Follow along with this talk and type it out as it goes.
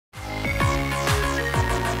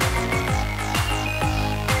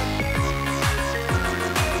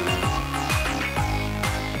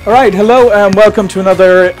All right, hello and welcome to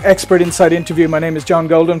another Expert Insight interview. My name is John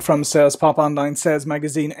Golden from SalesPOP Online Sales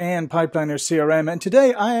Magazine and Pipeliner CRM. And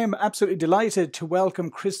today I am absolutely delighted to welcome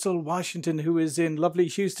Crystal Washington, who is in lovely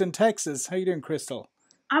Houston, Texas. How are you doing, Crystal?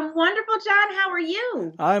 I'm wonderful, John. How are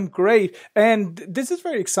you? I'm great. And this is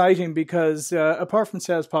very exciting because apart from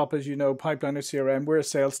SalesPOP, as you know, Pipeliner CRM, we're a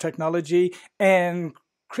sales technology, and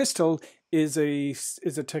Crystal is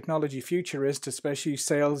a technology futurist, especially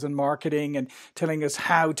sales and marketing, and telling us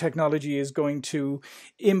how technology is going to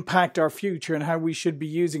impact our future and how we should be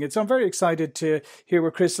using it. So I'm very excited to hear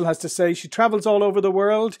what Crystal has to say. She travels all over the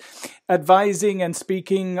world, advising and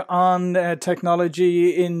speaking on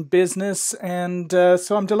technology in business. And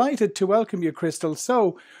so I'm delighted to welcome you, Crystal.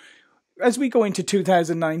 So as we go into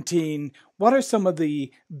 2019, what are some of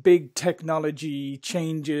the big technology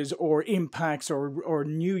changes or impacts or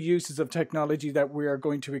new uses of technology that we are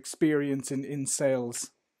going to experience in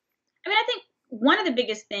sales? I think one of the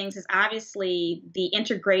biggest things is obviously the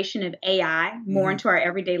integration of AI more into our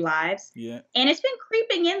everyday lives. Yeah. And it's been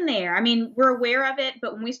creeping in there. We're aware of it,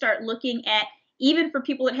 but when we start looking at, even for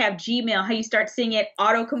people that have Gmail, how you start seeing it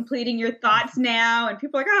auto-completing your thoughts now, and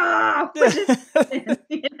people are like, what is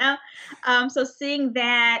this? So seeing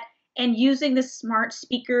that and using the smart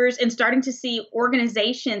speakers and starting to see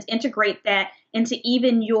organizations integrate that into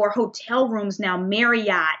even your hotel rooms now,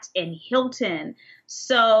 Marriott and Hilton.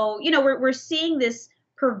 So, we're seeing this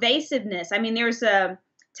pervasiveness. There's a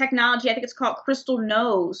technology, I think it's called Crystal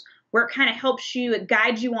Knows, where it kind of helps you, it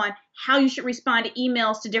guides you on how you should respond to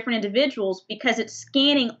emails to different individuals because it's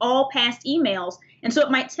scanning all past emails. And so it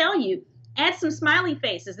might tell you, add some smiley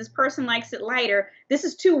faces. This person likes it lighter. This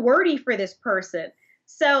is too wordy for this person.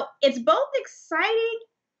 So it's both exciting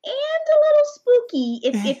and a little spooky,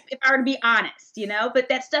 if I were to be honest, but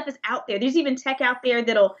that stuff is out there. There's even tech out there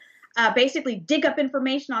that'll basically dig up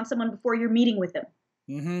information on someone before you're meeting with them.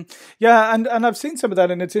 Mm-hmm. Yeah, and I've seen some of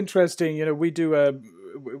that, and it's interesting.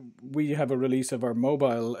 We have a release of our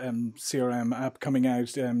mobile CRM app coming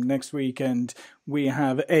out next week, and we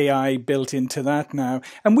have AI built into that now.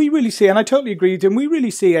 And we really see, and I totally agree, and we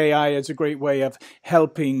really see AI as a great way of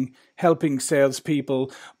helping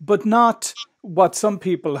salespeople, but not what some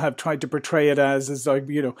people have tried to portray it as is like,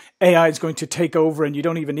 AI is going to take over and you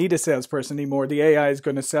don't even need a salesperson anymore. The AI is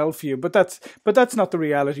going to sell for you. But that's not the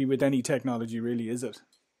reality with any technology, really, is it?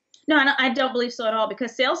 No, I don't believe so at all,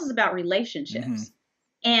 because sales is about relationships. Mm-hmm.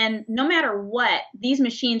 And no matter what, these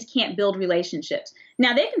machines can't build relationships.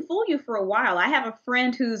 Now, they can fool you for a while. I have a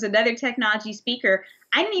friend who's another technology speaker.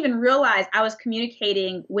 I didn't even realize I was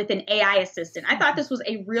communicating with an AI assistant. I thought this was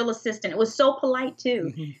a real assistant. It was so polite,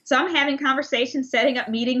 too. Mm-hmm. So I'm having conversations, setting up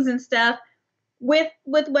meetings and stuff with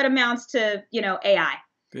what amounts to, AI.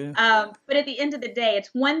 Yeah. But at the end of the day,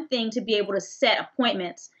 it's one thing to be able to set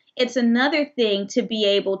appointments. It's another thing to be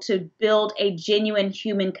able to build a genuine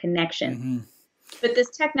human connection. Mm-hmm. But this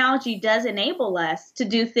technology does enable us to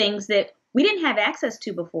do things that we didn't have access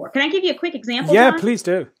to before. Can I give you a quick example, Yeah, John? Please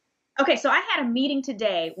do. Okay, so I had a meeting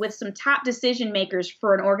today with some top decision makers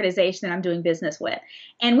for an organization that I'm doing business with.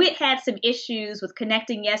 And we had some issues with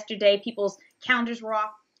connecting yesterday. People's calendars were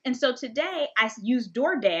off. And so today I used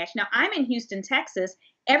DoorDash. Now, I'm in Houston, Texas.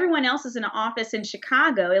 Everyone else is in an office in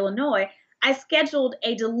Chicago, Illinois. I scheduled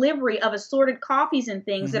a delivery of assorted coffees and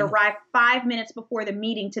things that arrived 5 minutes before the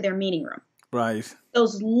meeting to their meeting room. Right.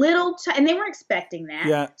 Those little, and they weren't expecting that.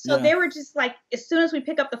 Yeah. So they were just like, as soon as we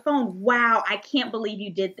pick up the phone, wow, I can't believe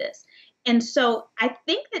you did this. And so I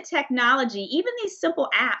think that technology, even these simple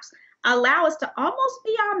apps, allow us to almost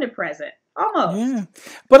be omnipresent. Almost. Yeah.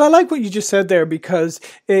 But I like what you just said there because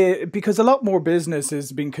a lot more business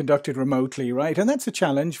is being conducted remotely, right? And that's a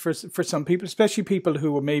challenge for some people, especially people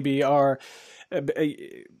who maybe are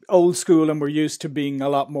old school and we're used to being a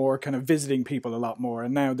lot more kind of visiting people a lot more,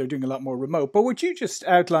 and now they're doing a lot more remote. But what you just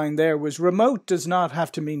outlined there was remote does not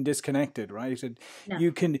have to mean disconnected, right? No.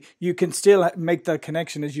 You can still make that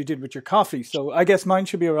connection as you did with your coffee. So I guess mine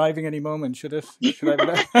should be arriving any moment, should it?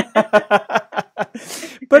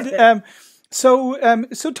 But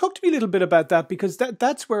so talk to me a little bit about that, because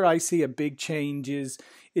that's where I see a big change is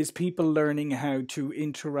people learning how to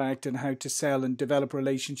interact and how to sell and develop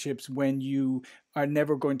relationships when you are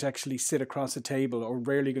never going to actually sit across a table, or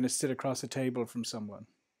rarely going to sit across a table from someone.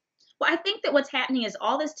 Well, I think that what's happening is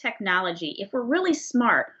all this technology, if we're really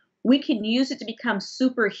smart, we can use it to become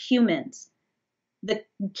superhumans. The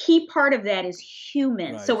key part of that is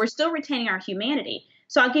humans. Right. So we're still retaining our humanity.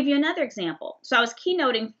 So I'll give you another example. So I was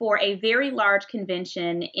keynoting for a very large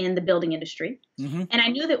convention in the building industry. Mm-hmm. And I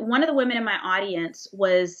knew that one of the women in my audience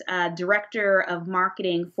was director of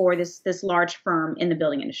marketing for this large firm in the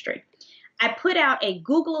building industry. I put out a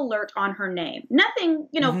Google alert on her name. Nothing,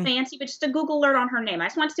 fancy, but just a Google alert on her name. I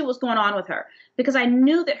just wanted to see what was going on with her because I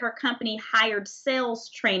knew that her company hired sales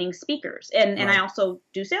training speakers, and I also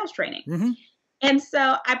do sales training. And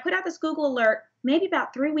so I put out this Google alert. Maybe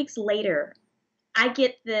about 3 weeks later, I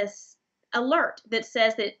get this alert that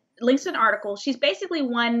says that links to an article. She's basically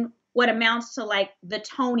won what amounts to like the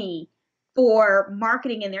Tony for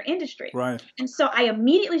marketing in their industry. Right. And so I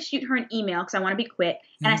immediately shoot her an email because I want to be quick.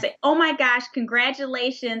 And I say, oh my gosh,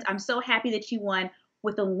 congratulations. I'm so happy that you won,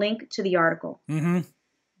 with a link to the article. Do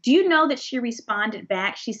you know that she responded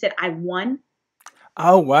back? She said, I won.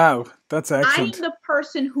 Oh, wow. That's excellent. I'm the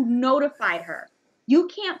person who notified her. You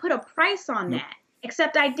can't put a price on that.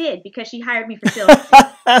 Except I did, because she hired me for sales.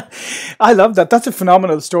 I love that. That's a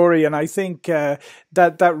phenomenal story. And I think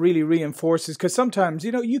that really reinforces, because sometimes,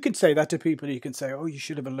 you can say that to people. You can say, oh, you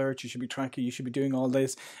should have alerts, you should be tracking, you should be doing all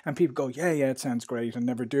this. And people go, yeah, it sounds great, and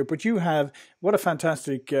never do it. But you have, what a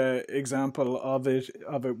fantastic example of it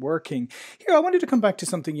working. Here, I wanted to come back to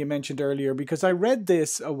something you mentioned earlier, because I read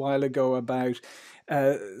this a while ago about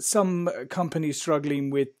some companies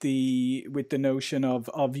struggling with the notion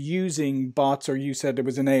of using bots, or you said there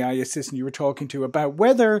was an AI assistant you were talking to, about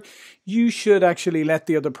whether you should actually let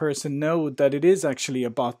the other person know that it is actually a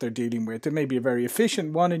bot they're dealing with. It may be a very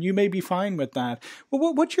efficient one, and you may be fine with that.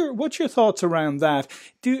 Well, what's your thoughts around that?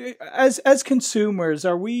 As consumers,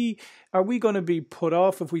 are we going to be put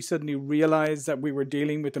off if we suddenly realize that we were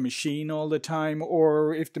dealing with a machine all the time?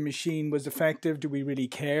 Or if the machine was effective, do we really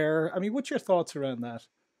care? I mean, what's your thoughts around that?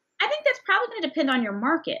 I think that's probably going to depend on your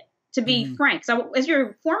market, to be frank. So as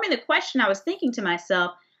you're forming the question, I was thinking to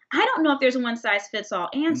myself, I don't know if there's a one-size-fits-all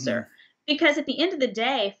answer. Because at the end of the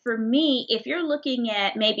day, for me, if you're looking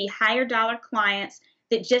at maybe higher dollar clients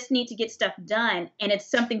that just need to get stuff done, and it's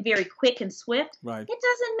something very quick and swift, it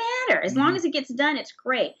doesn't matter. As long as it gets done, it's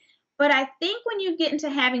great. But I think when you get into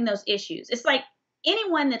having those issues, it's like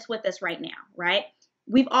anyone that's with us right now, right?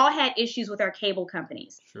 We've all had issues with our cable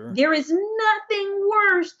companies. Sure. There is nothing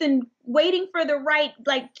worse than waiting for the right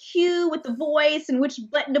cue with the voice and which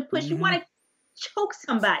button to push. You want to choke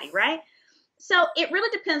somebody, right? So it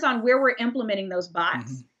really depends on where we're implementing those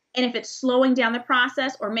bots, and if it's slowing down the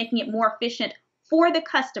process or making it more efficient for the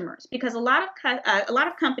customers. Because a lot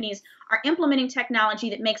of companies are implementing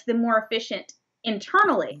technology that makes them more efficient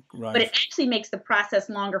internally, but it actually makes the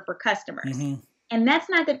process longer for customers. And that's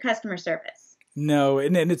not good customer service. No,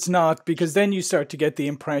 and it's not, because then you start to get the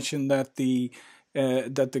impression that the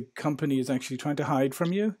company is actually trying to hide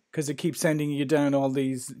from you, because it keeps sending you down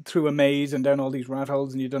through a maze and down all these rat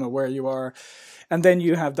holes, and you don't know where you are. And then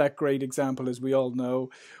you have that great example, as we all know,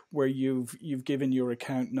 where you've given your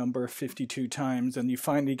account number 52 times, and you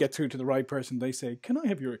finally get through to the right person. They say, "Can I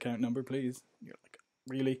have your account number, please?" You're like,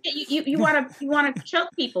 really? You want to choke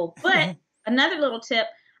people. But another little tip,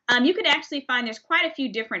 you can actually find there's quite a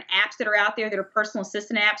few different apps that are out there that are personal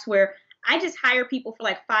assistant apps, where I just hire people for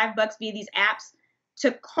like $5 via these apps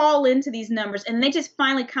to call into these numbers, and they just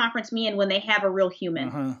finally conference me in when they have a real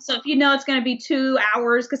human. So if it's going to be 2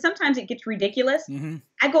 hours, because sometimes it gets ridiculous,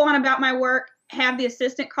 I go on about my work, have the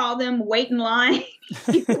assistant call them, wait in line,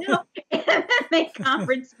 and then they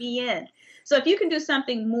conference me in. So if you can do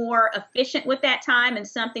something more efficient with that time and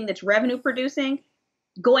something that's revenue producing,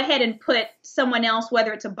 go ahead and put someone else,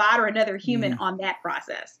 whether it's a bot or another human, on that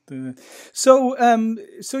process.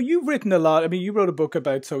 So you've written a lot. I mean, you wrote a book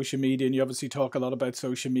about social media, and you obviously talk a lot about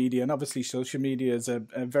social media. And obviously, social media is a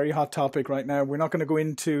very hot topic right now. We're not going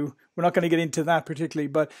to get into that particularly,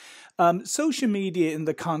 but social media in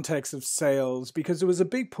the context of sales, because there was a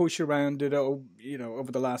big push around it,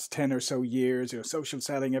 over the last 10 or so years, social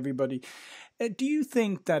selling, everybody. Do you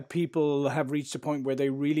think that people have reached a point where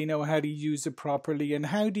they really know how to use it properly? And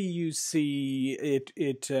how do you see it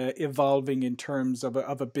evolving in terms of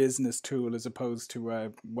a business tool as opposed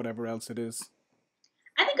to whatever else it is?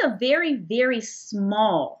 I think a very, very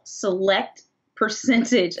small, select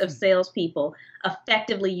percentage of salespeople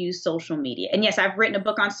effectively use social media. And yes, I've written a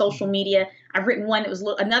book on social media. I've written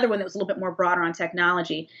another one that was a little bit more broader on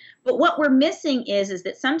technology. But what we're missing is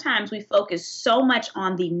that sometimes we focus so much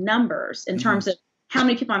on the numbers in terms of how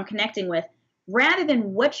many people I'm connecting with, rather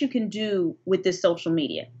than what you can do with this social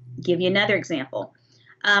media. Give you another example.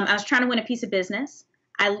 I was trying to win a piece of business.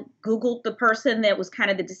 I Googled the person that was kind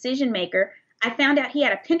of the decision maker. I found out he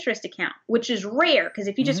had a Pinterest account, which is rare, because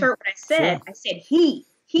if you just heard what I said, I said he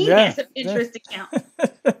has a Pinterest account.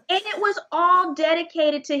 And it was all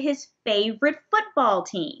dedicated to his favorite football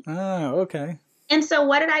team. Oh, okay. And so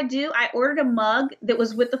what did I do? I ordered a mug that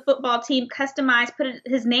was with the football team, customized, put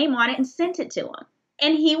his name on it, and sent it to him.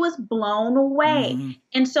 And he was blown away.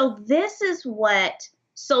 And so this is what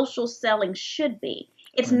social selling should be.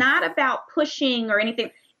 It's not about pushing or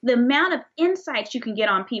anything. The amount of insights you can get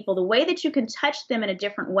on people, the way that you can touch them in a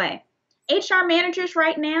different way. HR managers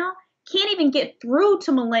right now can't even get through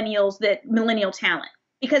to millennial talent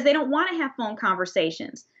because they don't want to have phone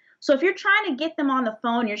conversations. So if you're trying to get them on the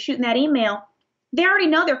phone, you're shooting that email, they already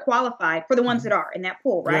know they're qualified for the ones that are in that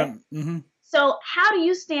pool, right? Yeah. Mm-hmm. So how do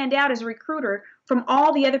you stand out as a recruiter from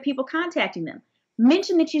all the other people contacting them?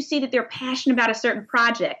 Mention that you see that they're passionate about a certain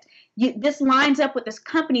project. This lines up with this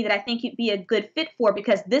company that I think you'd be a good fit for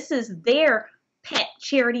because this is their pet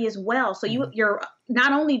charity as well. So you're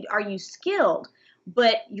not only are you skilled,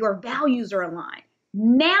 but your values are aligned.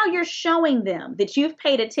 Now you're showing them that you've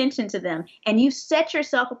paid attention to them and you've set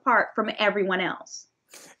yourself apart from everyone else.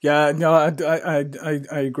 Yeah, no,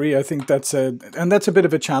 I agree. I think that's a bit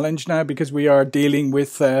of a challenge now because we are dealing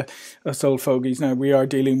with us old fogies now. We are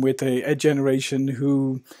dealing with a generation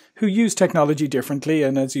who use technology differently,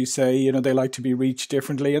 and as you say, they like to be reached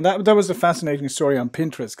differently. And that was a fascinating story on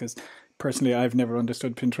Pinterest because personally, I've never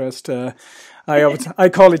understood Pinterest. I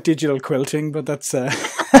call it digital quilting, but that's.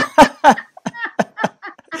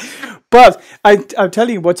 But I'm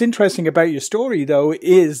telling you, what's interesting about your story, though,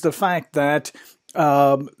 is the fact that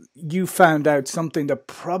you found out something that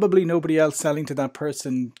probably nobody else selling to that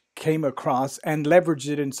person came across and leveraged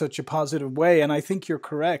it in such a positive way. And I think you're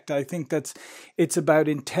correct. I think it's about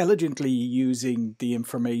intelligently using the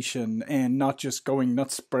information and not just going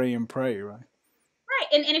nuts, spray and pray, right? Right.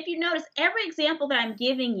 And if you notice, every example that I'm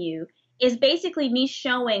giving you is basically me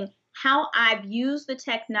showing how I've used the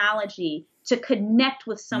technology to connect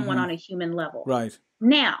with someone on a human level. Right.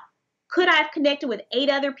 Now, could I have connected with 8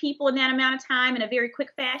 other people in that amount of time in a very quick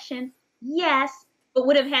fashion? Yes. But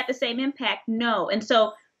would have had the same impact? No. And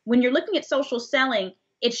so when you're looking at social selling,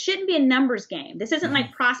 it shouldn't be a numbers game. This isn't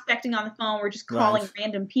like prospecting on the phone. We're just calling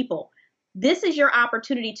random people. This is your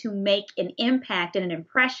opportunity to make an impact and an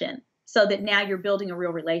impression so that now you're building a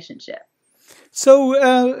real relationship.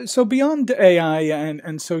 So beyond AI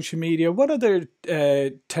and social media, what other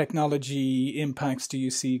technology impacts do you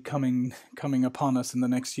see coming upon us in the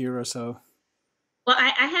next year or so? Well,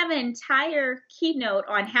 I have an entire keynote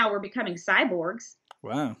on how we're becoming cyborgs.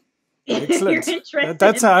 Wow. Excellent. You're interested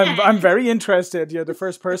That's in that. I'm very interested. You're the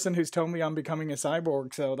first person who's told me I'm becoming a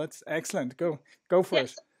cyborg, so that's excellent. Go for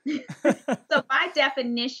it. So by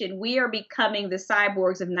definition, we are becoming the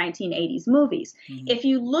cyborgs of 1980s movies. If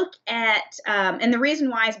you look at, and the reason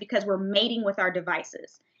why is because we're mating with our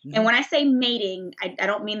devices. And when I say mating, I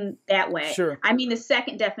don't mean that way. Sure. I mean the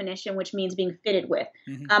second definition, which means being fitted with.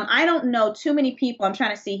 I don't know too many people. I'm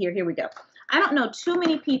trying to see here. Here we go. I don't know too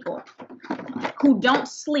many people who don't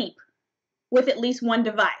sleep with at least one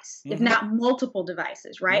device, if not multiple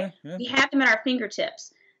devices, right? We have them at our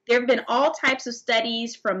fingertips. There have been all types of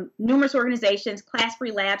studies from numerous organizations. Class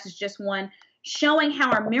Free Labs is just one, showing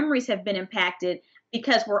how our memories have been impacted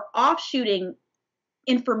because we're offshooting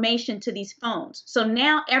information to these phones. So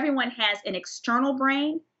now everyone has an external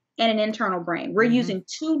brain and an internal brain. We're using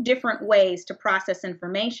 2 different ways to process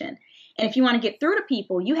information. And if you want to get through to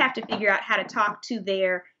people, you have to figure out how to talk to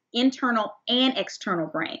their internal and external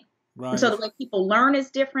brain. Right. And so the way people learn is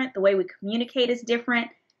different. The way we communicate is different.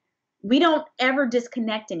 We don't ever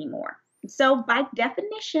disconnect anymore. So by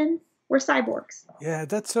definition, we're cyborgs. Yeah,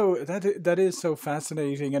 that is so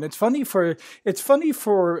fascinating, and it's funny for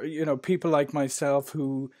people like myself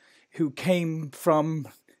who came from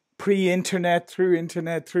pre-internet through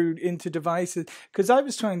into devices. Because I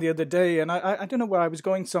was trying the other day, and I don't know where I was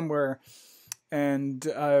going somewhere, and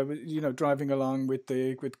driving along with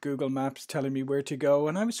Google Maps telling me where to go,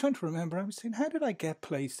 and I was trying to remember. I was saying, how did I get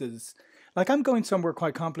places? Like, I'm going somewhere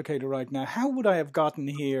quite complicated right now. How would I have gotten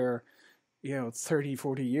here, 30,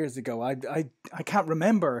 40 years ago? I can't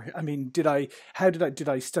remember. I mean, did I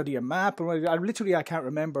study a map? I can't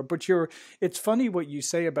remember. But it's funny what you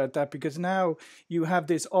say about that, because now you have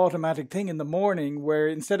this automatic thing in the morning where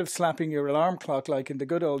instead of slapping your alarm clock like in the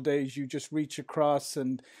good old days, you just reach across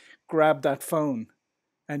and grab that phone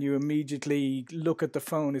and you immediately look at the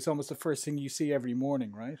phone. It's almost the first thing you see every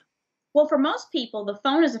morning, right? Well, for most people, the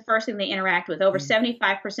phone is the first thing they interact with. Over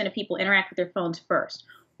 75% of people interact with their phones first.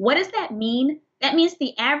 What does that mean? That means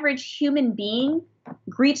the average human being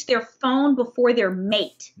greets their phone before their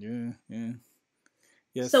mate. Yeah.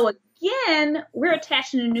 Yes. So again, we're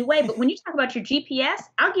attached in a new way. But when you talk about your GPS,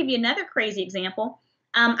 I'll give you another crazy example.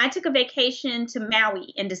 I took a vacation to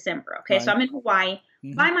Maui in December. Okay, right. So I'm in Hawaii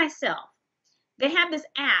by myself. They have this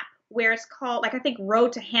app where it's called, I think,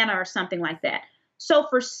 Road to Hana or something like that. So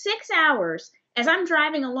for 6 hours, as I'm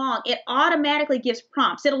driving along, it automatically gives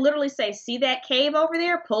prompts. It'll literally say, see that cave over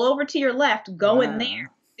there? Pull over to your left, go in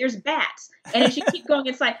there. there's bats. And as you keep going,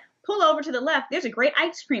 it's like, pull over to the left, there's a great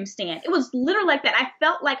ice cream stand. It was literally like that. I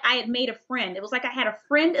felt like I had made a friend. It was like I had a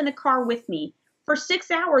friend in the car with me for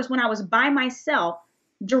 6 hours when I was by myself,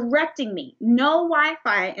 directing me. No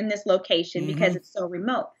Wi-Fi in this location because it's so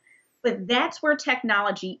remote. But that's where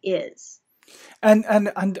technology is. And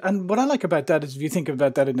what I like about that is if you think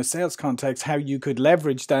about that in a sales context, how you could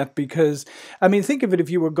leverage that, because I mean, think of it, if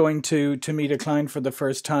you were going to meet a client for the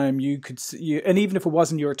first time, you could and even if it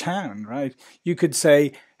wasn't your town, right, you could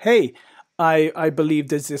say, hey, I believe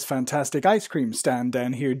there's this fantastic ice cream stand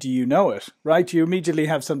down here. Do you know it? Right? You immediately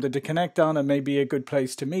have something to connect on and maybe a good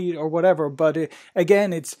place to meet or whatever. But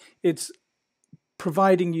again, it's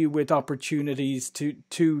providing you with opportunities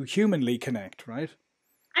to humanly connect, right?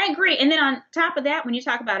 I agree. And then on top of that, when you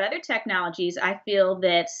talk about other technologies, I feel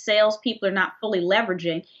that salespeople are not fully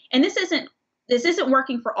leveraging. And this isn't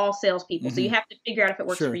working for all salespeople, so you have to figure out if it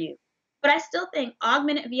works for you. But I still think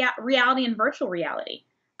augmented reality and virtual reality.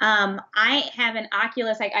 I have an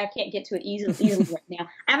Oculus. I can't get to it easily right now.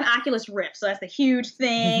 I have an Oculus Rift, so that's the huge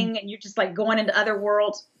thing, and you're just like going into other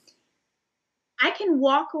worlds. I can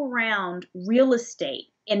walk around real estate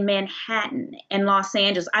in Manhattan and Los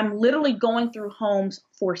Angeles. I'm literally going through homes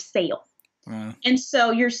for sale. Wow. And so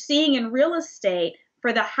you're seeing in real estate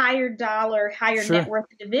for the higher dollar, higher net worth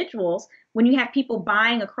individuals, when you have people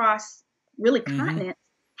buying across really continents,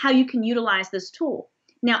 how you can utilize this tool.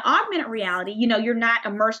 Now, augmented reality, you're not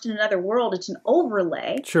immersed in another world. It's an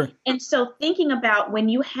overlay. Sure. And so thinking about when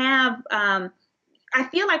you have, I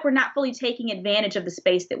feel like we're not fully taking advantage of the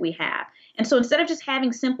space that we have. And so instead of just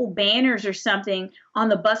having simple banners or something on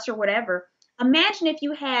the bus or whatever, imagine if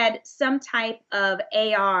you had some type of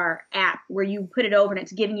AR app where you put it over and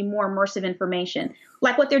it's giving you more immersive information,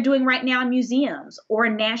 like what they're doing right now in museums or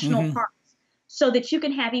in national parks, so that you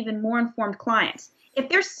can have even more informed clients. If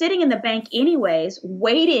they're sitting in the bank anyways,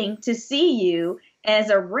 waiting to see you as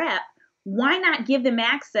a rep, why not give them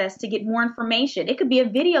access to get more information? It could be a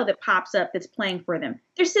video that pops up that's playing for them.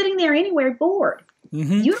 They're sitting there anywhere bored.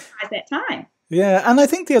 Utilize that time. Yeah, and I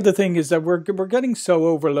think the other thing is that we're getting so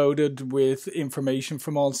overloaded with information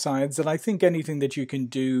from all sides that I think anything that you can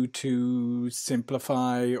do to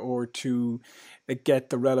simplify or to get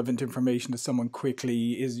the relevant information to someone quickly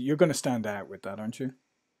you're going to stand out with that, aren't you?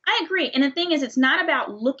 I agree. And the thing is, it's not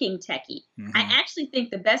about looking techie. I actually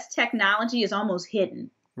think the best technology is almost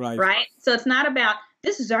hidden. Right. So it's not about,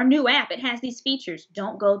 this is our new app, it has these features.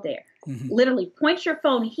 Don't go there. Literally point your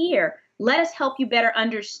phone here. Let us help you better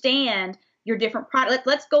understand your different products.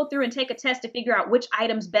 Let's go through and take a test to figure out which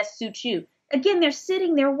items best suit you. Again, they're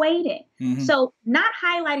sitting there waiting. So not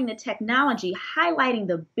highlighting the technology, highlighting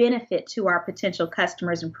the benefit to our potential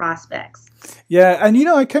customers and prospects. Yeah, and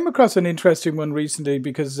I came across an interesting one recently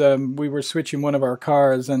because we were switching one of our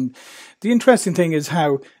cars, and the interesting thing is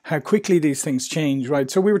how quickly these things change,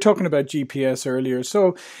 right? So we were talking about GPS earlier.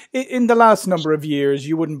 So in the last number of years,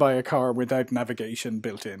 you wouldn't buy a car without navigation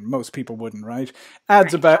built in. Most people wouldn't, right?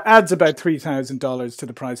 Adds about $3,000 to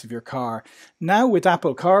the price of your car. Now with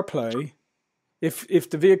Apple CarPlay, if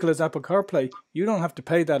the vehicle has Apple CarPlay, you don't have to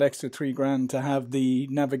pay that extra $3,000 to have the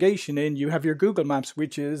navigation in. You have your Google Maps,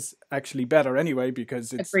 which is actually better anyway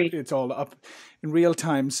because it's all up in real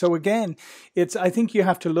time. So again, I think you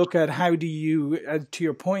have to look at how do you, to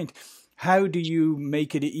your point, how do you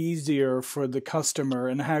make it easier for the customer,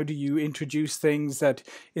 and how do you introduce things that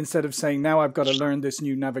instead of saying, now I've got to learn this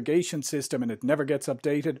new navigation system and it never gets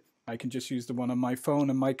updated, I can just use the one on my phone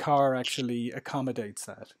and my car actually accommodates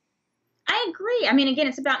that. I agree. I mean, again,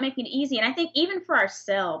 it's about making it easy. And I think even for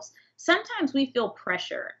ourselves, sometimes we feel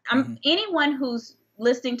pressure. Anyone who's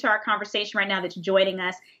listening to our conversation right now that's joining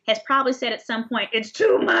us has probably said at some point, it's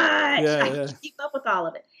too much. I can't keep up with all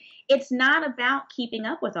of it. It's not about keeping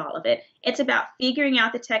up with all of it. It's about figuring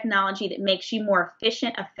out the technology that makes you more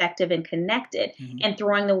efficient, effective, and connected, and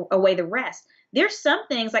throwing away the rest. There's some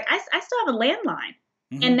things, like I still have a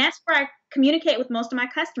landline, and that's where I communicate with most of my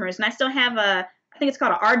customers. And I still have I think it's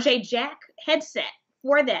called a RJ Jack headset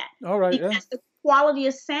for that. All right. Because the quality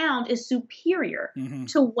of sound is superior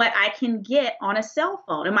to what I can get on a cell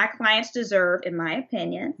phone. And my clients deserve, in my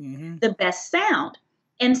opinion, the best sound.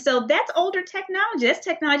 And so that's older technology. That's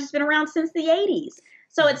technology that's been around since the 80s.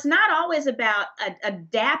 So it's not always about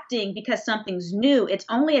adapting because something's new. It's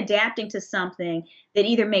only adapting to something that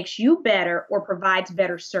either makes you better or provides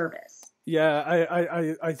better service.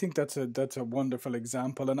 Yeah, I think that's a wonderful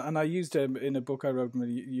example, and I used in a book I wrote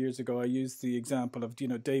many years ago. I used the example of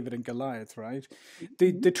David and Goliath, right?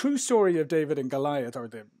 The true story of David and Goliath, or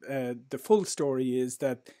the full story, is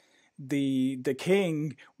that the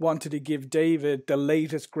king wanted to give David the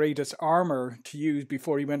latest, greatest armor to use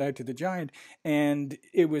before he went out to the giant. And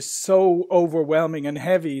it was so overwhelming and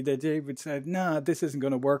heavy that David said, nah, this isn't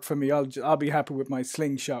going to work for me. I'll be happy with my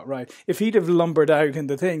slingshot, right? If he'd have lumbered out in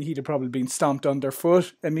the thing, he'd have probably been stomped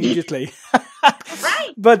underfoot immediately.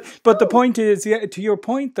 Right. But the point is, yeah, to your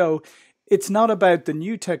point though, it's not about the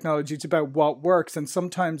new technology, it's about what works. And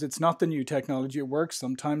sometimes it's not the new technology that works.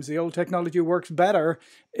 Sometimes the old technology works better.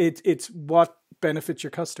 It's what benefits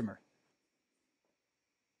your customer.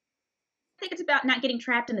 I think it's about not getting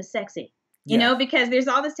trapped in the sexy, you know, because there's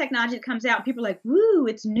all this technology that comes out and people are like, woo,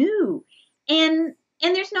 it's new. And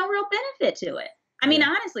there's no real benefit to it. I mean,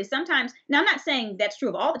 honestly, sometimes, now I'm not saying that's true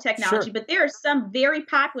of all the technology, but there are some very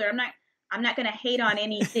popular, I'm not going to hate on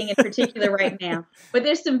anything in particular right now, but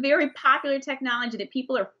there's some very popular technology that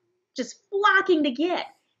people are just flocking to get.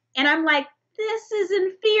 And I'm like, this is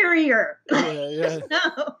inferior. No.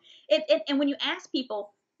 And when you ask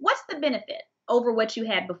people, what's the benefit over what you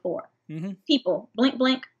had before? Mm-hmm. People, blink,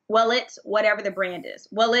 blink. Well, it's whatever the brand is.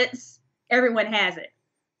 Well, it's everyone has it.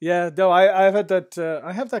 Yeah, no, I've had that.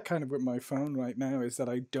 I have that kind of with my phone right now. Is that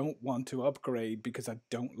I don't want to upgrade because I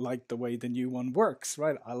don't like the way the new one works.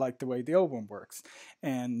 Right, I like the way the old one works,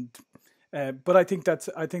 and but I think that's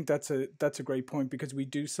a great point, because we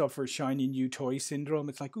do suffer shiny new toy syndrome.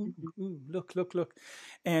 It's like, ooh, look,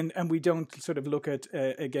 and we don't sort of look at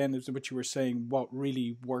again, as what you were saying, what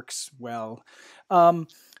really works well.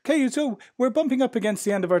 Okay, so we're bumping up against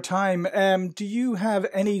the end of our time. Do you have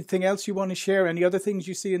anything else you want to share? Any other things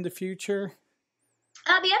you see in the future?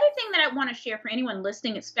 The other thing that I want to share for anyone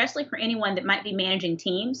listening, especially for anyone that might be managing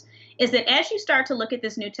teams, is that as you start to look at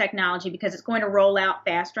this new technology, because it's going to roll out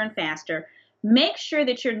faster and faster, make sure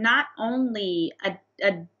that you're not only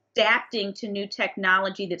adapting to new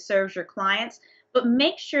technology that serves your clients, but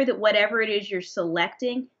make sure that whatever it is you're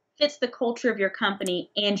selecting fits the culture of your company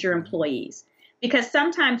and your employees. Because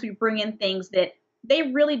sometimes we bring in things that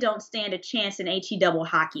they really don't stand a chance in HE double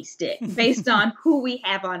hockey stick based on who we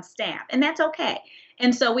have on staff. And that's okay.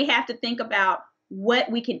 And so we have to think about what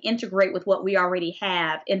we can integrate with what we already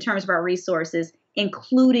have in terms of our resources,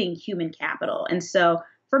 including human capital. And so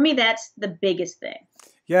for me, that's the biggest thing.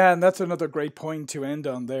 Yeah, and that's another great point to end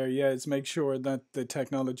on there. Yeah, is make sure that the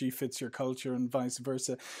technology fits your culture and vice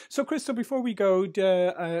versa. So, Crystal, before we go,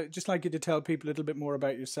 just like you to tell people a little bit more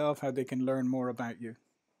about yourself, how they can learn more about you.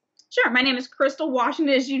 Sure. My name is Crystal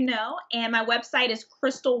Washington, as you know, and my website is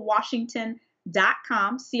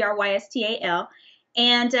crystalwashington.com, CRYSTAL.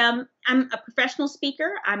 And I'm a professional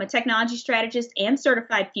speaker. I'm a technology strategist and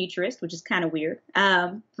certified futurist, which is kind of weird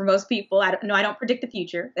for most people. I don't predict the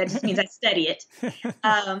future. That just means I study it.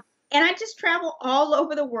 And I just travel all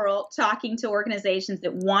over the world talking to organizations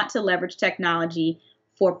that want to leverage technology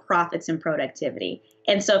for profits and productivity.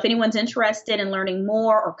 And so if anyone's interested in learning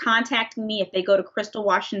more or contacting me, if they go to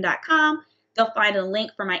crystalwashington.com, they'll find a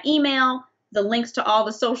link for my email, the links to all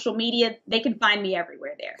the social media. They can find me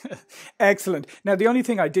everywhere there. Excellent. Now, the only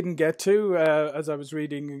thing I didn't get to, as I was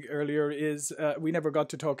reading earlier, is we never got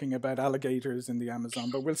to talking about alligators in the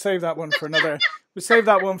Amazon, but we'll save that one for we'll save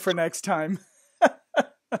that one for next time.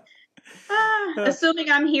 Assuming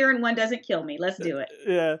I'm here and one doesn't kill me. Let's do it.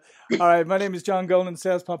 Yeah. All right. My name is John Golan,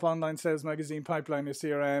 SalesPOP Online Sales Magazine, Pipeliner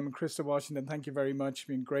CRM. Crystal Washington, thank you very much. It's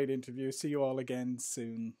been a great interview. See you all again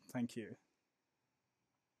soon. Thank you.